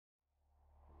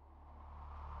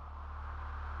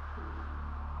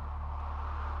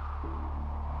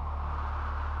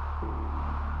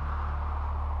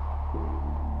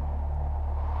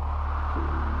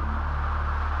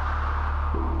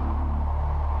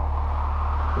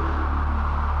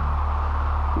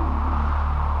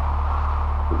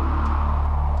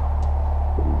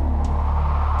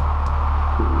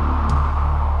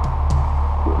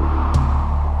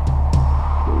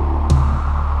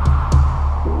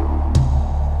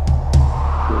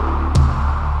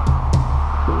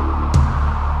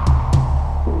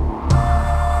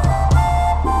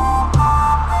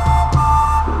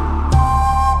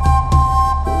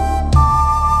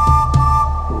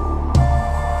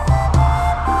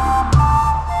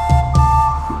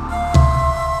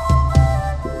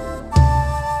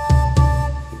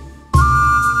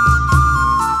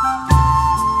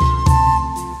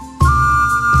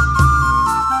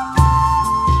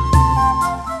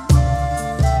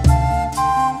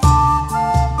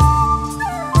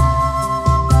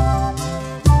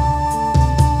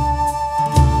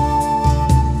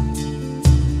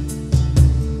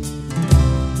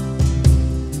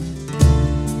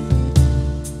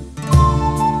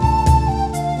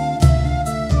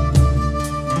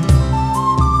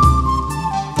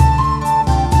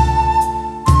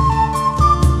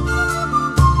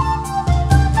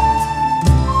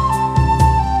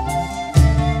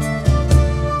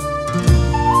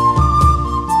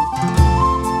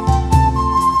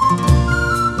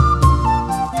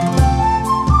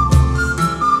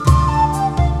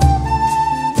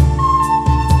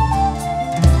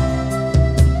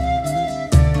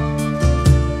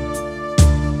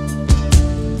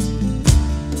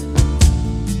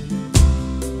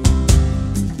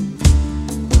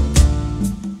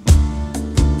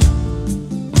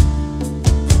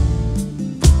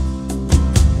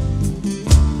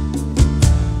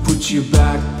Put your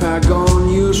backpack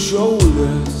on your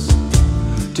shoulders.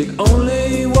 Take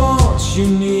only what you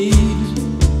need.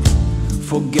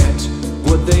 Forget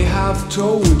what they have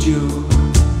told you.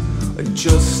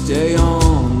 Just stay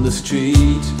on the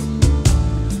street.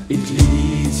 It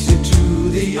leads you to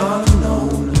the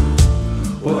unknown,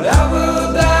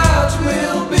 whatever that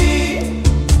will be.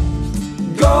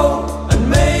 Go and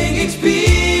make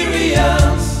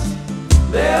experience.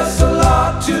 There's a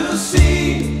lot to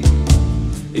see.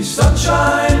 If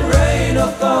sunshine, rain or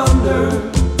thunder,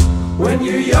 when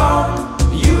you're young,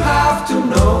 you have to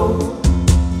know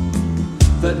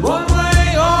that one way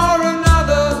or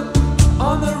another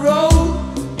on the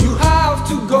road you have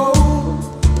to go.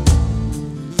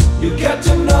 You get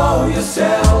to know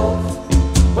yourself,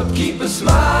 but keep a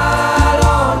smile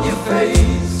on your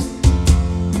face.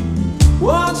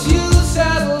 Once you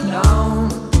settle